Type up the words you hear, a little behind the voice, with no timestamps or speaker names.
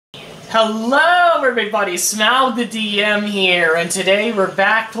Hello everybody, Smaug the DM here, and today we're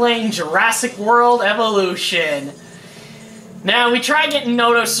back playing Jurassic World Evolution. Now, we tried getting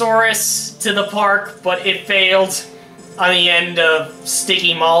Nodosaurus to the park, but it failed on the end of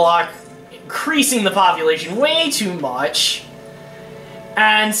Sticky Moloch, increasing the population way too much.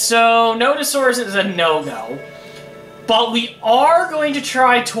 And so, Nodosaurus is a no-go. But we are going to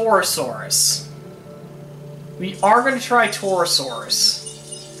try Torosaurus. We are going to try Torosaurus.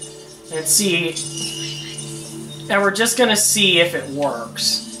 And see, and we're just gonna see if it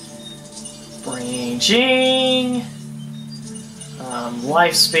works. Ranging,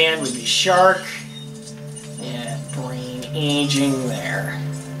 lifespan would be shark, and brain aging there.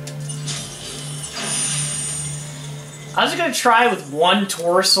 I'm just gonna try with one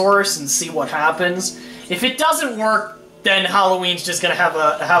Torosaurus and see what happens. If it doesn't work, then Halloween's just gonna have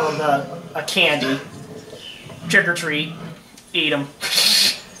a candy. Trick or treat, eat them.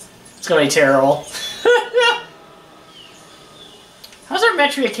 It's gonna be terrible. How's our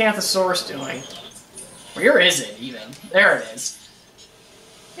Metriacanthosaurus doing? Where is it, even? There it is.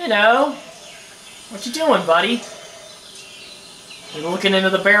 You know, what you doing, buddy? You're looking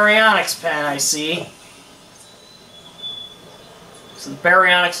into the Baryonyx pen, I see. So the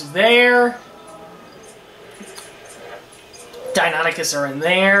Baryonyx is there. Deinonychus are in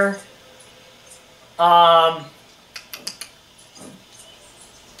there.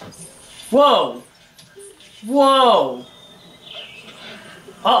 Whoa! Whoa!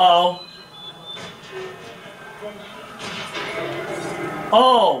 Uh-oh.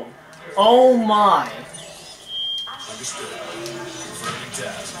 Oh! Oh my! Understood. Confirming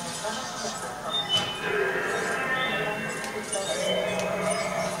task.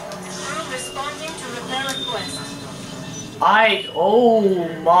 I'm responding to repair request. Oh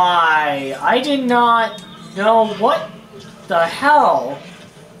my! I did not know what the hell.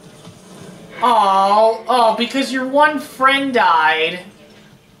 Oh, because your one friend died.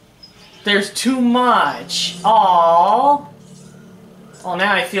 There's too much. Oh,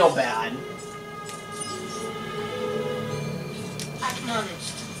 now I feel bad.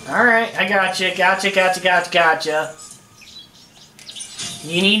 Acknowledged. Alright, I gotcha. Gotcha.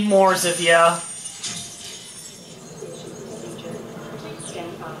 You need more, Zithia.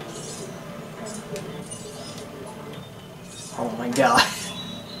 Oh my god.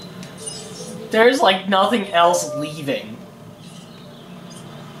 There's like nothing else leaving.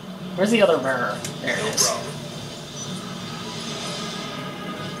 Where's the other mirror? There it is.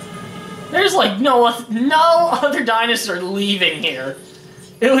 There's like no other dinosaur leaving here.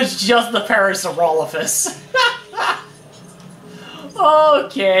 It was just the Parasaurolophus.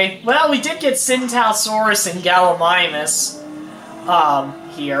 Okay. Well, we did get Syntausaurus and Gallimimus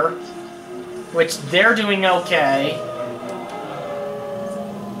here. Which they're doing okay.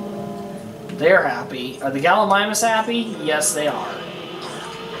 They're happy. Are the Gallimimus happy? Yes, they are.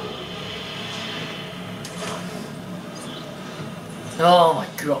 Oh my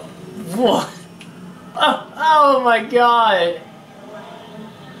god. What? Oh my god.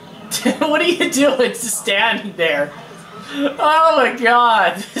 What are you doing just standing there? Oh my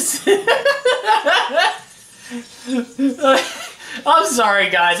god. I'm sorry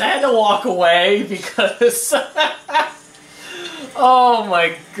guys, I had to walk away because... Oh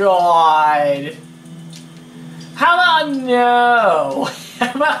my god. How about no?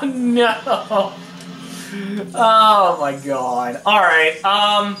 How about no? Oh my god. Alright,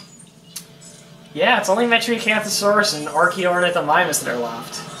 yeah, it's only Metriacanthosaurus and Archaeornithomimus that are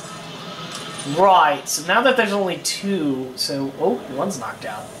left. Right, so now that there's only two, so... Oh, one's knocked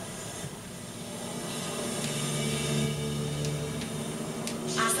out.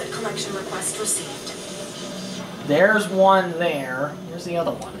 Asset collection request received. There's one there. Where's the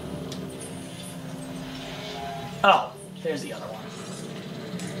other one? Oh, there's the other one.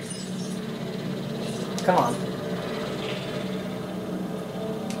 Come on.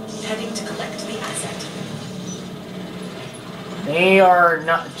 Heading to collect the asset. They are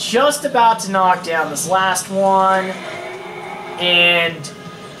not just about to knock down this last one. And...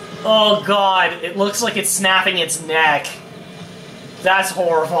 oh god, it looks like it's snapping its neck. That's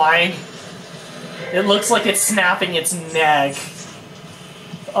horrifying. It looks like it's snapping its neck.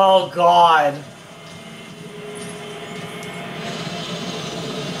 Oh god.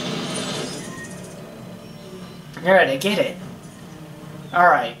 Alright, I get it.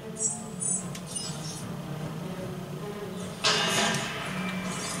 Alright.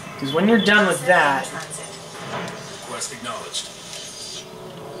 Because when you're done with that... Request acknowledged.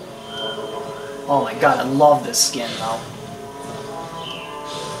 Oh my god, I love this skin though.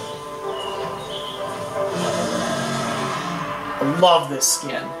 I love this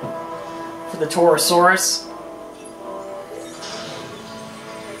skin. for the Torosaurus.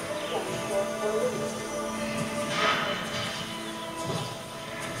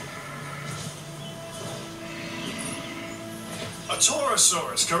 A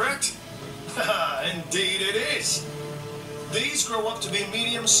Torosaurus, correct? Indeed it is. These grow up to be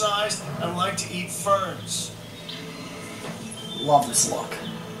medium-sized and like to eat ferns. Love this look.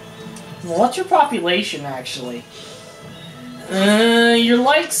 What's your population, actually? You're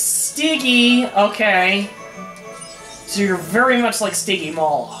like Stiggy. Okay. So you're very much like Stiggy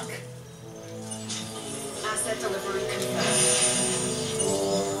Moloch. Asset delivery confirmed.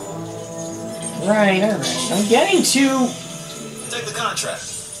 Right, alright. I'm getting to... Take the contract.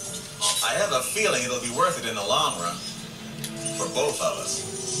 I have a feeling it'll be worth it in the long run. For both of us.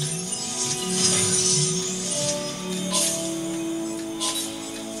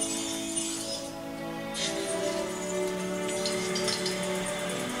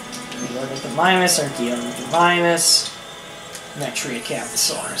 Archaeopteryx, Archaeopteryx,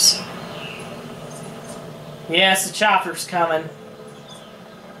 Metriacaptosaurus. Yes, the chopper's coming.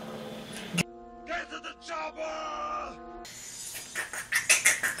 Get to the chopper!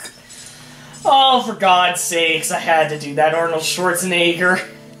 Oh, for God's sakes, I had to do that, Arnold Schwarzenegger.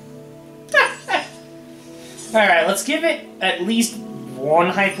 Alright, let's give it at least one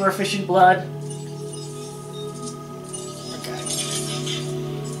hyper-efficient blood. Okay.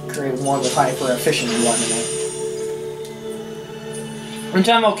 Create one with hyper-efficient blood in it. Which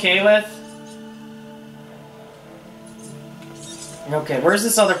I'm okay with. Okay, where's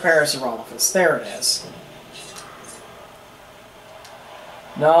this other Parasaurolophus? There it is.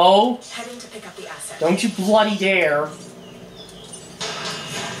 No. Heading to pick up the asset. Don't you bloody dare.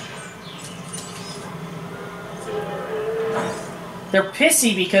 They're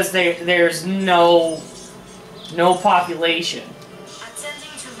pissy because there's no population.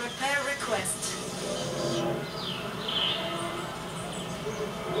 Attending to repair request.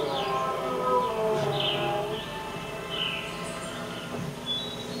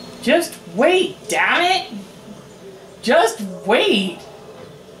 Just wait, damn it! Just wait!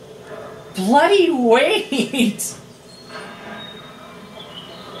 Bloody wait!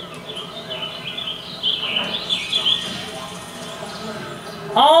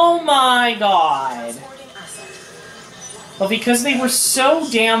 Oh my god! Transporting asset. But because they were so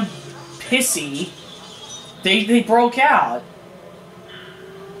damn pissy, they broke out.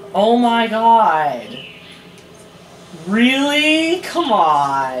 Oh my god. Really? Come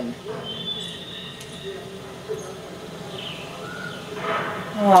on.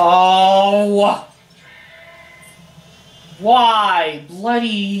 Oh. Why?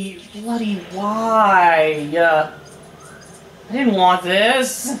 Bloody why? I didn't want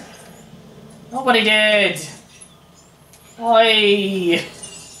this. Nobody did. Oi.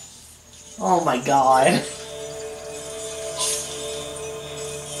 Oh my god.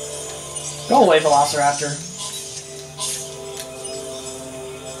 Go away, Velociraptor.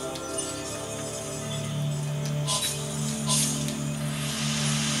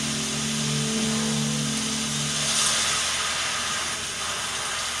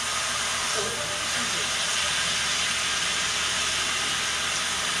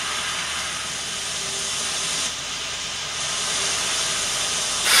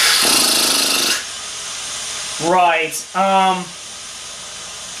 Right,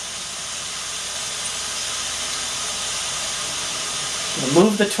 we'll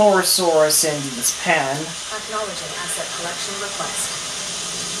move the Torosaurus into this pen. Acknowledging asset collection request.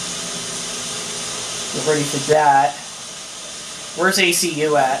 Get ready for that. Where's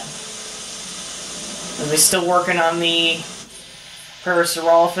ACU at? Are they still working on the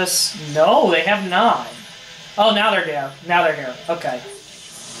Parasaurolophus? No, they have not. Oh, now they're here. Now they're here. Okay.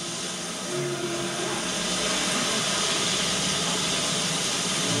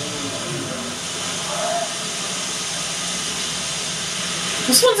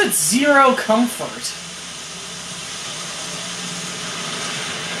 This one's at 0 comfort.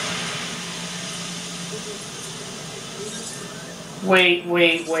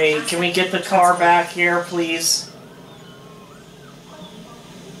 Wait. Can we get the car back here, please?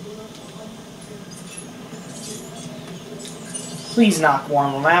 Please knock one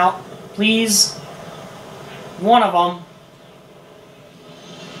of them out. Please. One of them.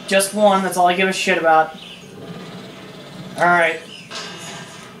 Just one, that's all I give a shit about. Alright.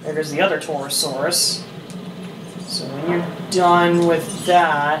 There goes the other Torosaurus. So when you're done with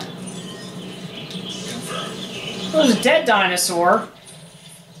that... Oh, there's a dead dinosaur.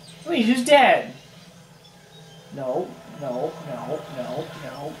 Wait, who's dead? No. Oh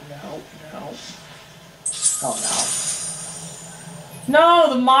no.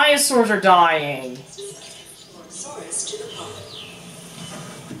 No, the Myosaurs are dying. Brontosaurus to the pod.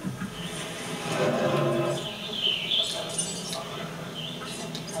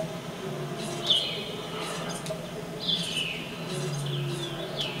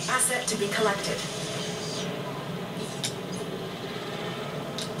 Asset to be collected.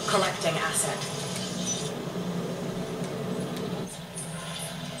 Collecting asset.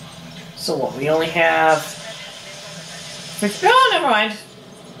 So what, we only have... Oh, never mind.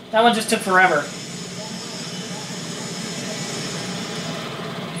 That one just took forever.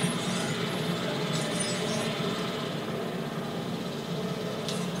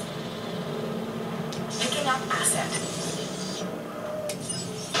 Picking up asset.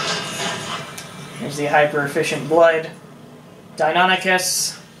 Here's the hyper-efficient blood.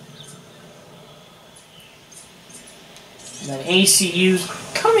 Deinonychus. And then ACU's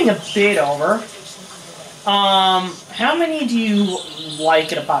coming a bit over. How many do you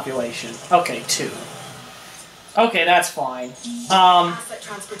like in a population? Okay, 2. Okay, that's fine. Asset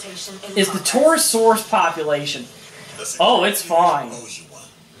transportation in Is the progress. Torosaurus population? Oh, it's fine.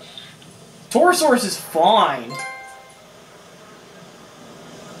 Torosaurus is fine.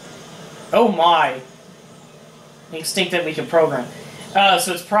 Oh my. Extinct that we can program.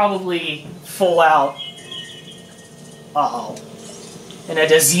 So it's probably full out. Uh-oh. And a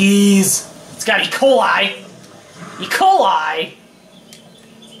disease. It's got E. coli. E. coli.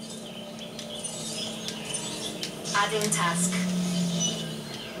 Adding task.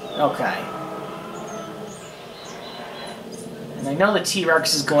 Okay. And I know the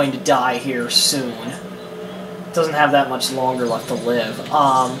T-Rex is going to die here soon. Doesn't have that much longer left to live.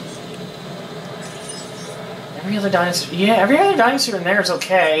 Every other dinosaur... Yeah, every other dinosaur in there is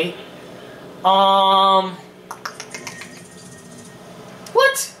okay.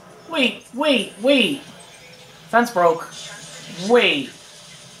 What? Wait. Fence broke. Wait.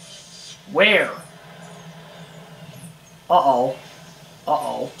 Where? Uh-oh.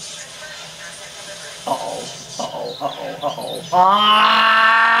 Ah!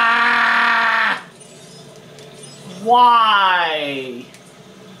 Why?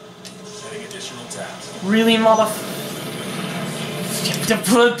 Setting additional tasks. Really, mother...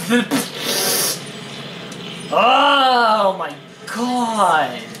 Oh my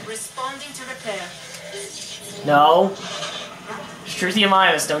god. Responding to repair. No.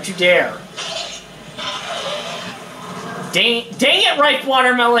 Struthiomimus, don't you dare. Dang it, ripe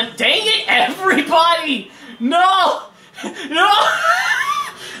watermelon! Dang it, everybody! No! No!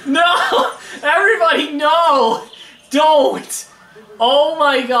 No! Everybody, no! Don't! Oh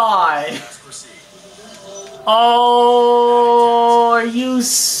my god. Oh, are you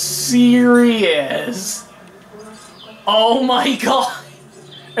serious? Oh my god.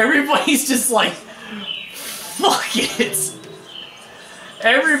 Everybody's just like, fuck it.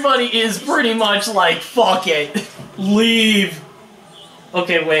 Everybody is pretty much like, fuck it. Leave.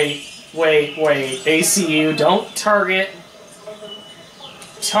 Okay, wait. ACU, don't target.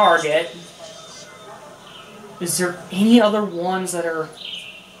 Target. Is there any other ones that are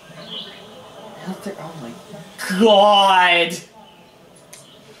out there? Oh my god.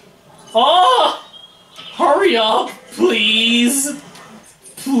 Oh! Hurry up, please.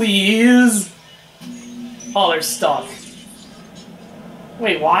 Please. Oh, they're stuck.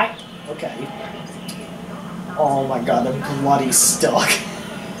 Wait, why? Okay. Oh my god, they're bloody stuck.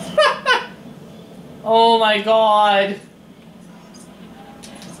 Oh my god.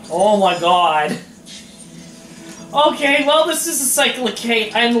 Oh my god. Okay, well, this is a cycle of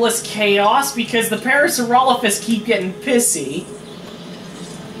endless chaos because the Parasaurolophus keep getting pissy.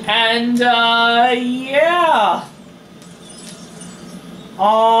 And, yeah.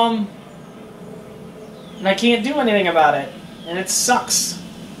 And I can't do anything about it. And it sucks.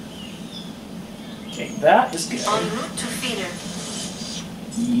 Okay, that is good. En route to feeder.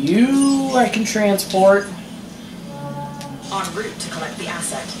 You, I can transport. En route to collect the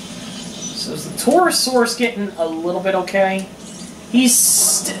asset. So is the Torosaurus getting a little bit okay?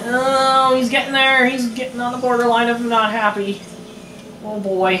 He's getting there. He's getting on the borderline of not happy. Oh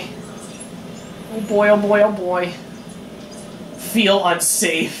boy. Oh boy, oh boy, oh boy. Feel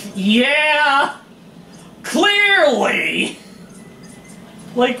unsafe. Yeah! Clearly!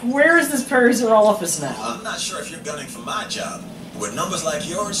 Like, where is this Parasaurolophus now? I'm not sure if you're gunning for my job. With numbers like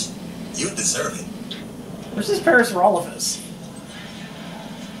yours, you deserve it. Where's this Parasaurolophus?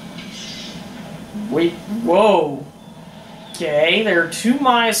 Wait, whoa. Okay, there are 2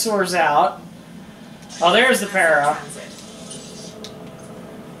 Myosaurs out. Oh, there's the Para.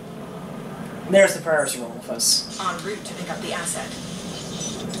 There's the Parasaurolophus. En route to pick up the asset.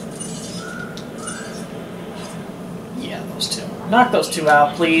 Yeah, those two. Knock those two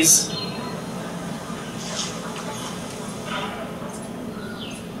out, please.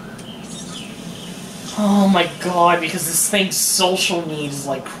 Oh my god, because this thing's social need is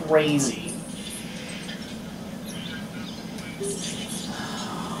like crazy.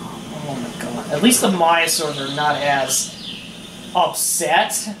 Oh my god. At least the Myosaurs are not as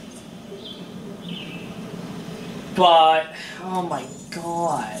upset. But, oh my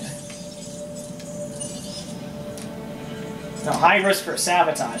god. No, high risk for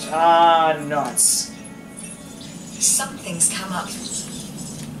sabotage. Ah, nuts. Something's come up.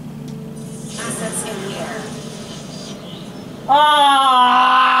 Assets in the air.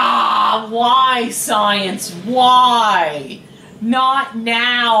 Ah! Why, science? Why? Not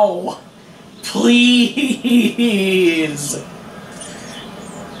now! Please!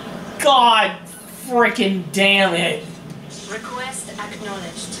 God frickin' damn it! Request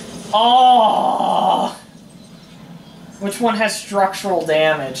acknowledged. Oh! Which one has structural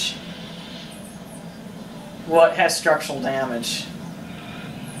damage? What has structural damage?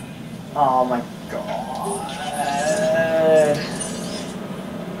 Oh my god.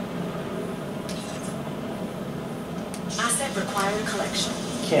 Asset required collection.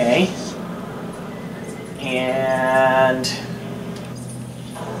 Okay. And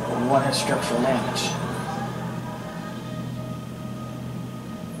what has structural damage?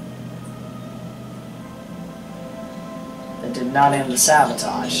 That did not end the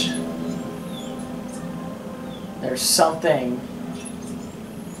sabotage. There's something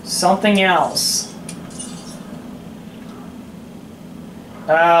else.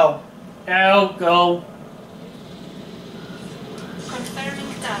 Oh. Oh, go.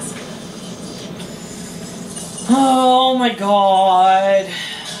 Confirming task. Oh my god.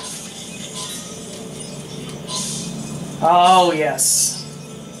 Oh, yes.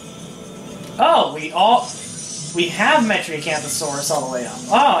 Oh, we have Metriacanthosaurus all the way up.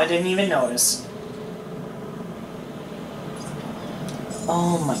 Oh, I didn't even notice.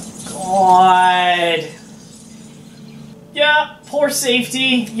 Oh my god. Yeah, poor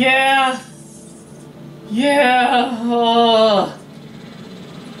safety. Yeah. Yeah.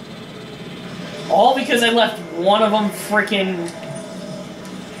 All because I left one of them frickin'...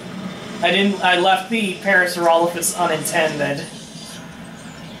 I left the Parasaurolophus unintended.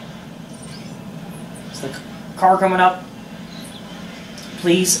 Is the car coming up?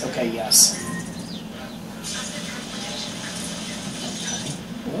 Please? Okay, yes.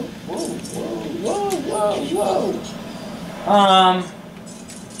 Whoa, whoa.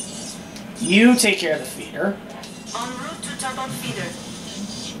 You take care of the feeder. En route to top of feeder.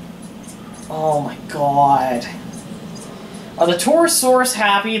 Oh my god. Are the Torosaurs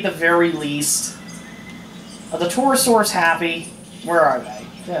happy at the very least? Are the Torosaurs happy? Where are they?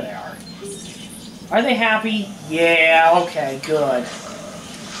 There they are. Are they happy? Yeah, okay, good.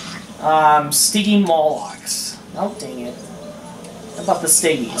 Sticky Molochs. Oh, dang it. How about the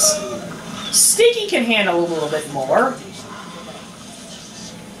Stiggies? Stiggy can handle a little bit more.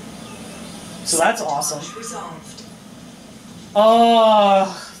 So that's awesome. Resolved. Oh,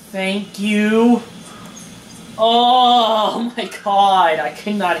 thank you. Oh my god, I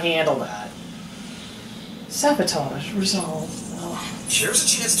could not handle that. Sabotage resolved. Oh. Here's a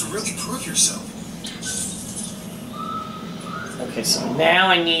chance to really prove yourself. Okay, so now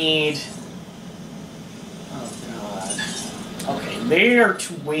I need... Oh god. Okay, they're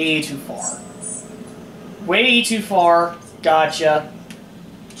way too far. Way too far. Gotcha.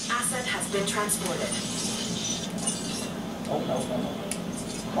 Asset has been transported. Oh,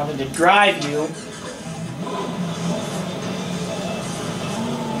 no. Wanted to drive you.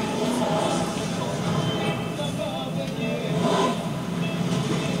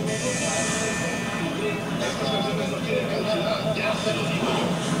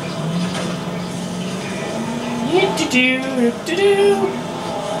 Do-do-do.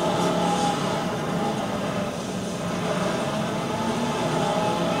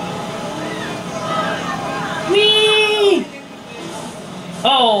 Whee!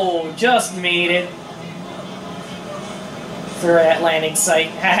 Oh, just made it. Through that landing site.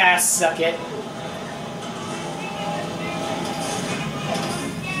 Haha, suck it.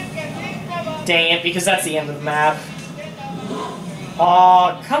 Dang it, because that's the end of the map.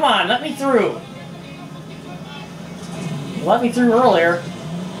 Oh, come on, let me through. Let me through earlier.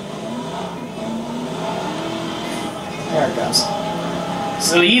 There it goes.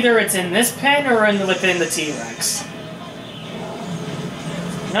 So either it's in this pen or within the T-Rex.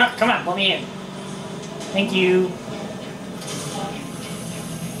 No, come on, let me in. Thank you.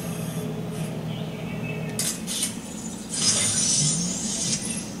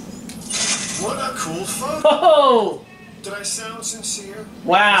 What a cool photo. Oh! Did I sound sincere?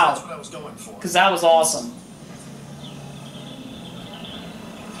 Wow. That's what I was going for. Because that was awesome.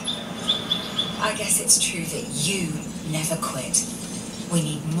 I guess it's true that you never quit. We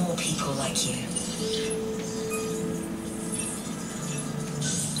need more people like you.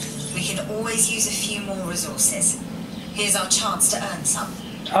 We can always use a few more resources. Here's our chance to earn some.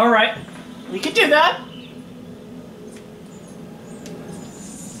 Alright. We could do that.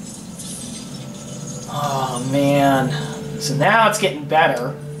 Oh, man. So now it's getting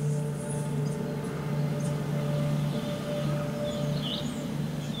better.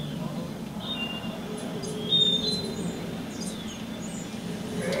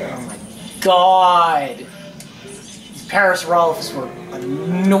 Oh my god. These Parasaurolophus were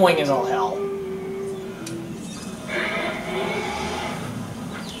annoying as all hell.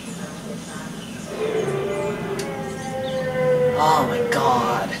 Oh my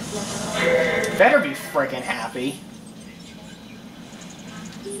god. Better be freaking happy.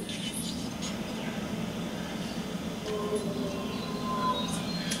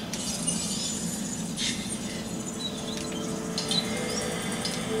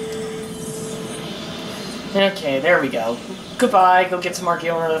 Okay, there we go. Goodbye, go get some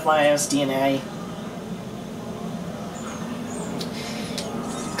Archaeologist DNA.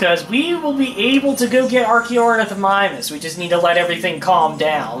 Because we will be able to go get Archaeornithomimus. We just need to let everything calm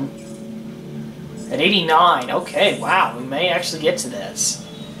down. At 89, okay, wow, we may actually get to this.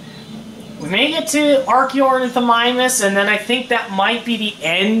 We may get to Archaeornithomimus, and then I think that might be the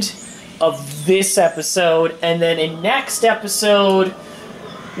end of this episode. And then in next episode,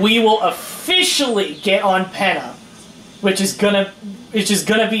 we will officially get on Penna, which is gonna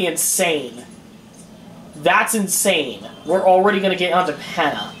be insane. That's insane. We're already gonna get onto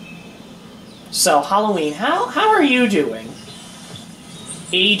Penna. So Halloween, how are you doing?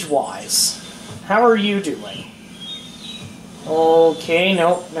 Age-wise, how are you doing? Okay,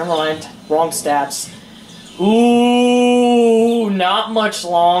 nope, never mind. Wrong stats. Ooh, not much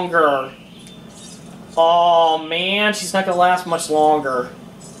longer. Oh man, she's not gonna last much longer.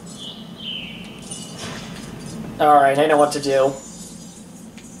 Alright, I know what to do.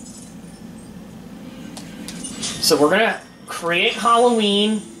 So we're gonna create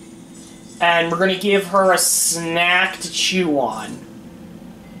Halloween, and we're gonna give her a snack to chew on.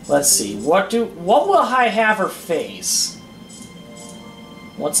 Let's see, what will I have her face?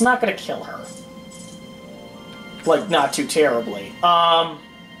 What's not gonna kill her? Like, not too terribly.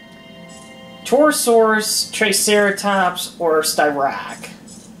 Torosaurus, Triceratops, or Styrac?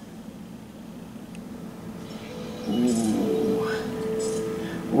 Ooh.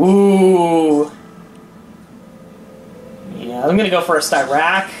 Ooh. Yeah, I'm gonna go for a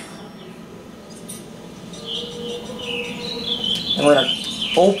Styrac. And we're gonna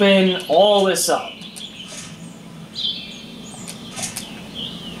open all this up.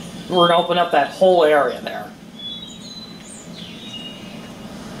 We're gonna open up that whole area there.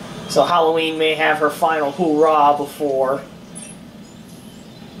 So Halloween may have her final hoorah before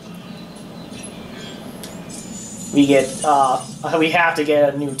we get, we have to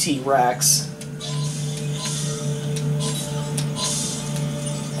get a new T-Rex.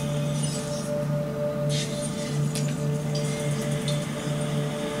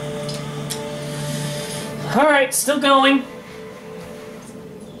 Alright, still going.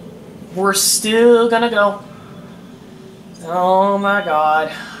 We're still gonna go. Oh my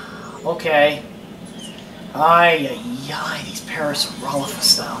god. Okay. Ay, these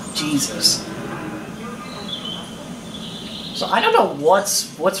Parasaurolophus though. Jesus. So I don't know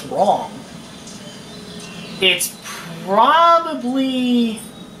what's wrong. It's probably...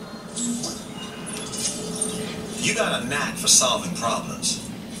 You got a knack for solving problems.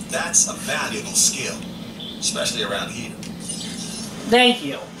 That's a valuable skill, especially around here. Thank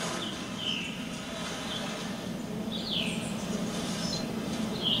you.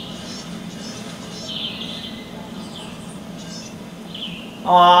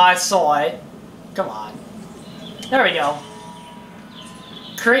 Oh, I saw it. Come on. There we go.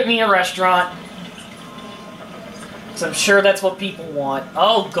 Create me a restaurant. So I'm sure that's what people want.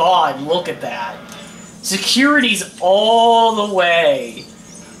 Oh god, look at that. Security's all the way.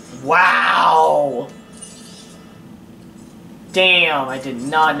 Wow. Damn, I did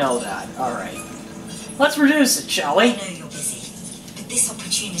not know that. Alright. Let's reduce it, shall we? I know you're busy, but this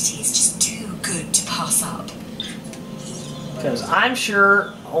opportunity is just too good to pass up. Because I'm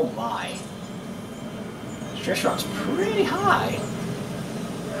sure... Oh my. This restaurant's pretty high.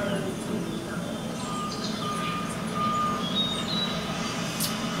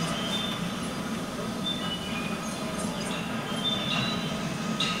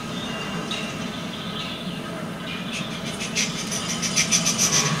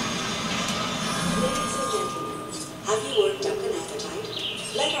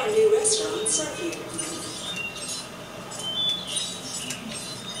 our new restaurant serve you.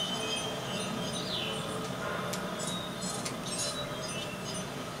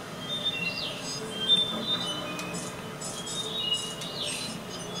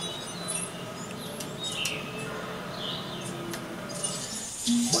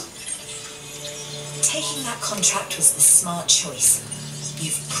 Taking that contract was the smart choice.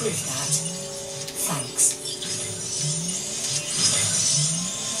 You've proved that. Thanks.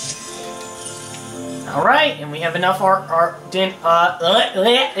 Alright, and we have enough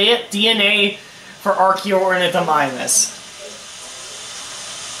DNA for Archaeornithomimus.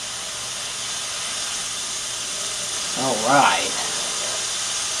 Alright.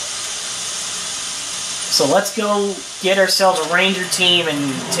 So let's go get ourselves a ranger team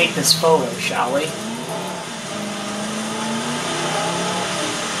and take this photo, shall we?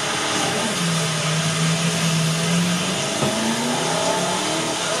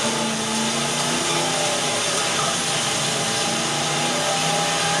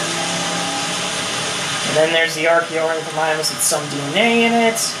 And then there's the Archaeornithomimus with some DNA in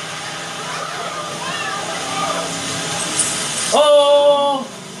it. Oh!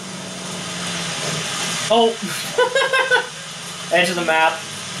 Oh! Edge of the map.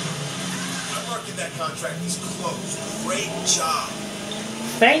 I'm marking that contract is closed. Great job.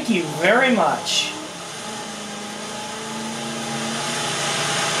 Thank you very much.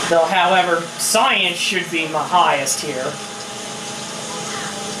 Though, however, science should be my highest here.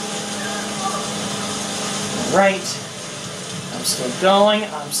 Right. I'm still going,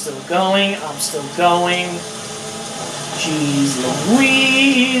 I'm still going, I'm still going. Jeez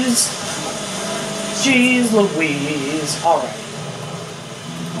Louise. Jeez Louise. Alright.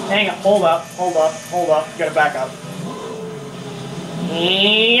 Hang on, hold up, hold up, hold up. Gotta back up.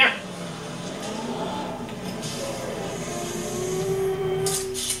 Yeah.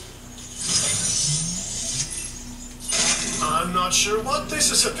 I'm not sure what this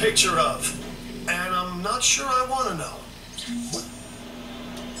is a picture of. And I'm not sure I want to know.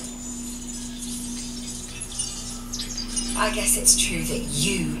 I guess it's true that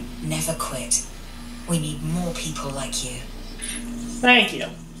you never quit. We need more people like you. Thank you.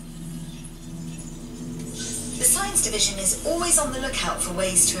 The Science Division is always on the lookout for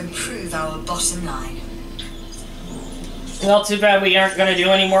ways to improve our bottom line. Well, too bad we aren't going to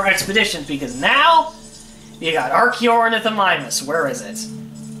do any more expeditions, because now you got Archaeornithomimus. Where is it?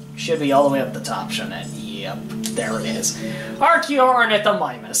 Should be all the way up the top, shouldn't it? Yep, there it is.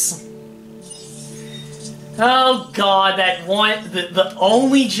 Archaeornithomimus. Oh god, that one, the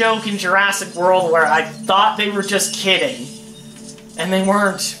only joke in Jurassic World where I thought they were just kidding. And they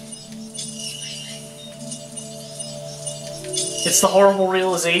weren't. It's the horrible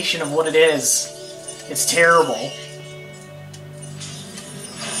realization of what it is. It's terrible.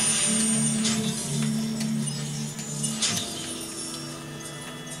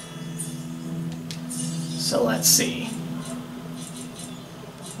 So let's see.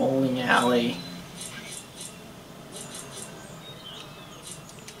 Bowling alley.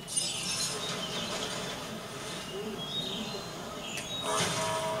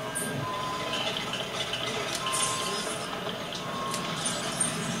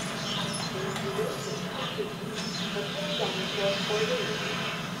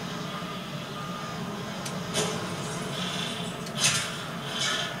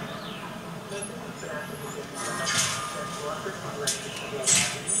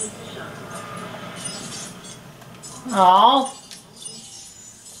 Aww.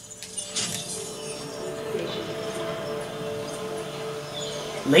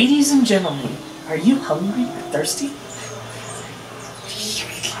 Ladies and gentlemen, are you hungry or thirsty?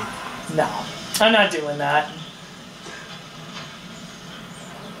 No, I'm not doing that.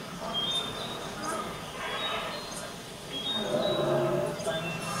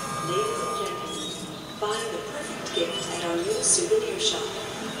 Ladies and gentlemen, find the perfect gift at our new souvenir shop.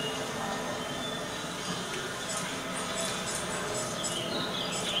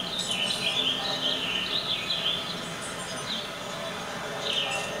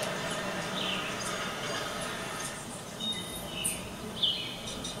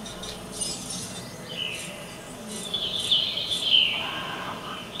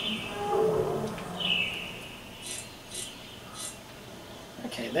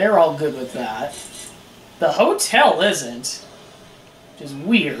 Okay, they're all good with that. The hotel isn't, which is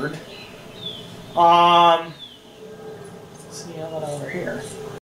weird. Let's see how about over here.